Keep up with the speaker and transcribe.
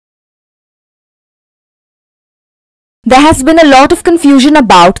There has been a lot of confusion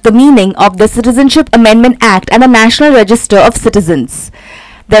about the meaning of the Citizenship Amendment Act and the National Register of Citizens.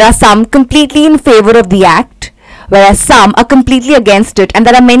 There are some completely in favor of the Act, whereas some are completely against it, and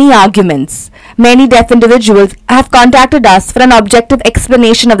there are many arguments. Many deaf individuals have contacted us for an objective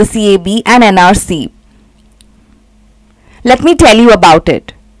explanation of the CAB and NRC. Let me tell you about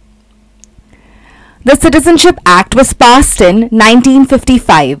it. The Citizenship Act was passed in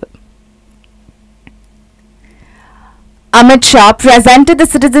 1955. Amit Shah presented the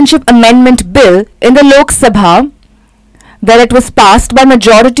Citizenship Amendment Bill in the Lok Sabha, where it was passed by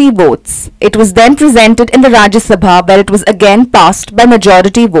majority votes. It was then presented in the Rajya Sabha, where it was again passed by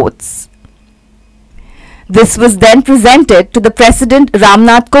majority votes. This was then presented to the President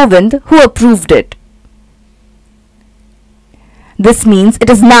Nath, who approved it. This means it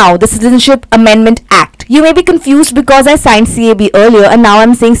is now the Citizenship Amendment Act. You may be confused because I signed CAB earlier and now I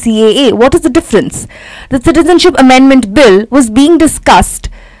am saying CAA. What is the difference? The Citizenship Amendment Bill was being discussed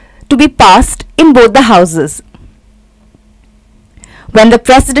to be passed in both the houses. When the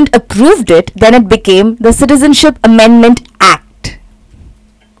President approved it, then it became the Citizenship Amendment Act.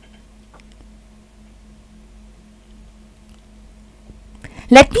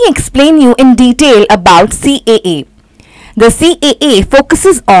 Let me explain you in detail about CAA. The CAA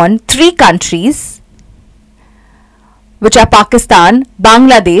focuses on 3 countries, which are Pakistan,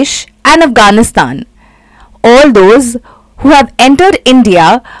 Bangladesh and Afghanistan. All those who have entered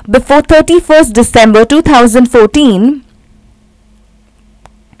India before 31st December 2014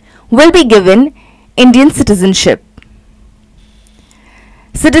 will be given Indian citizenship.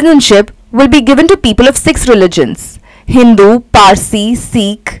 Citizenship will be given to people of 6 religions: Hindu, Parsi,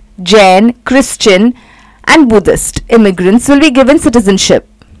 Sikh, Jain, Christian and Buddhist immigrants will be given citizenship.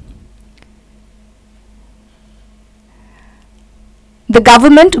 The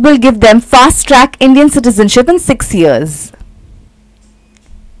government will give them fast-track Indian citizenship in 6 years.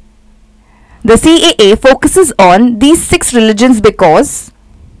 The CAA focuses on these 6 religions because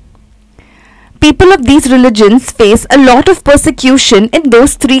people of these religions face a lot of persecution in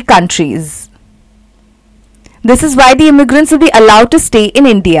those 3 countries. This is why the immigrants will be allowed to stay in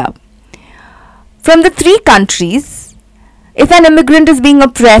India. From the 3 countries, if an immigrant is being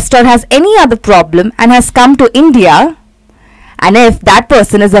oppressed or has any other problem and has come to India, and if that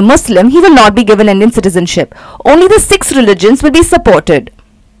person is a Muslim, he will not be given Indian citizenship. Only the 6 religions will be supported.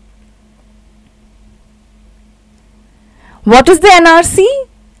 What is the NRC?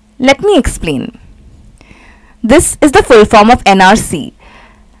 Let me explain. This is the full form of NRC.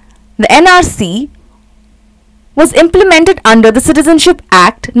 The NRC was implemented under the Citizenship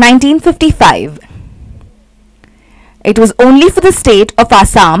Act 1955. It was only for the state of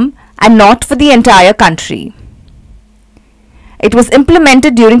Assam and not for the entire country. It was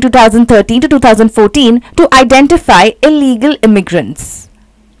implemented during 2013 to 2014 to identify illegal immigrants.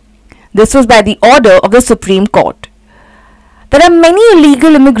 This was by the order of the Supreme Court. There are many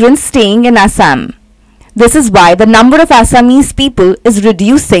illegal immigrants staying in Assam. This is why the number of Assamese people is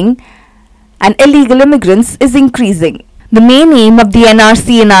reducing and illegal immigrants is increasing. The main aim of the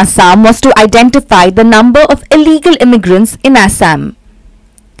NRC in Assam was to identify the number of illegal immigrants in Assam,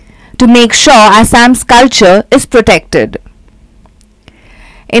 to make sure Assam's culture is protected.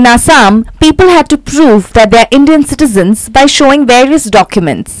 In Assam, people had to prove that they are Indian citizens by showing various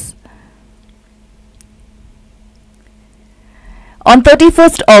documents. On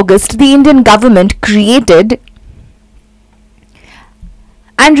 31st August, the Indian government created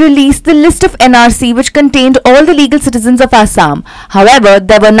and released the list of NRC which contained all the legal citizens of Assam. However,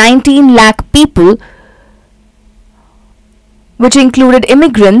 there were 19 lakh people which included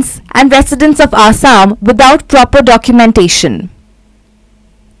immigrants and residents of Assam without proper documentation.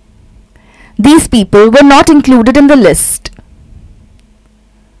 These people were not included in the list.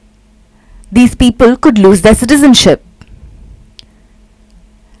 These people could lose their citizenship.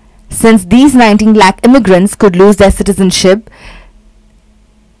 Since these 19 lakh immigrants could lose their citizenship,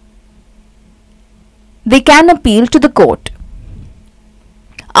 they can appeal to the court.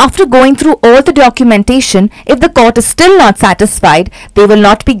 After going through all the documentation, if the court is still not satisfied, they will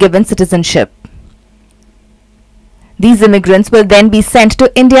not be given citizenship. These immigrants will then be sent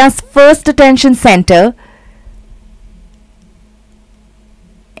to India's first detention center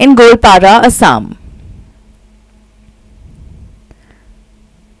in Golpara, Assam.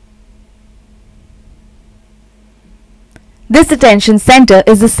 This detention center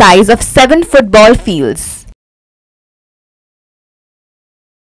is the size of 7 football fields.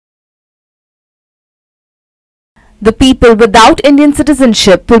 The people without Indian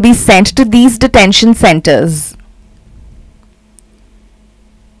citizenship will be sent to these detention centers.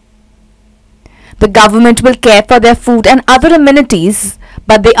 The government will care for their food and other amenities,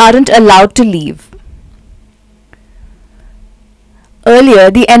 but they aren't allowed to leave. Earlier,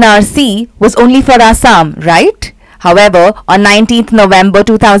 the NRC was only for Assam, right? However, on 19th November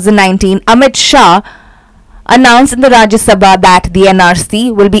 2019, Amit Shah announced in the Rajya Sabha that the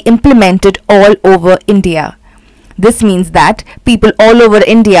NRC will be implemented all over India. This means that people all over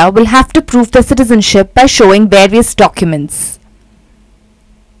India will have to prove their citizenship by showing various documents.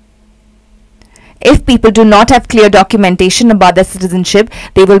 If people do not have clear documentation about their citizenship,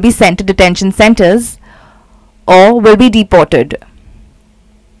 they will be sent to detention centers or will be deported.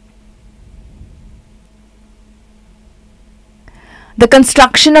 The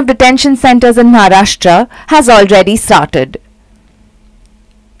construction of detention centers in Maharashtra has already started.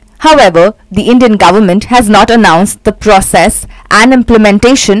 However, the Indian government has not announced the process and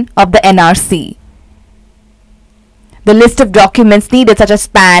implementation of the NRC. The list of documents needed such as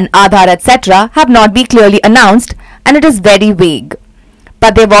PAN, Aadhaar, etc. have not been clearly announced and it is very vague.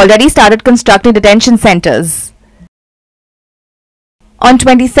 But they have already started constructing detention centers. On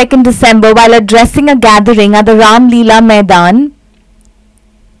 22nd December, while addressing a gathering at the Ram Leela Maidan,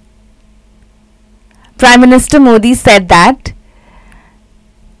 Prime Minister Modi said that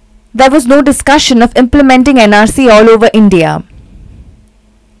there was no discussion of implementing NRC all over India.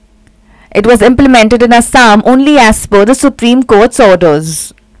 It was implemented in Assam only as per the Supreme Court's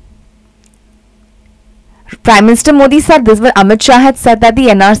orders. Prime Minister Modi said this, but Amit Shah had said that the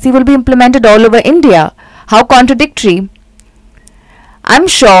NRC will be implemented all over India. How contradictory. I'm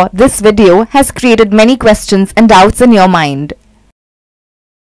sure this video has created many questions and doubts in your mind.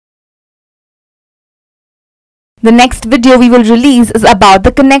 The next video we will release is about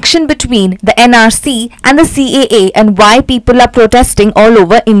the connection between the NRC and the CAA and why people are protesting all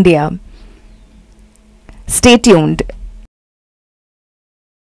over India. Stay tuned.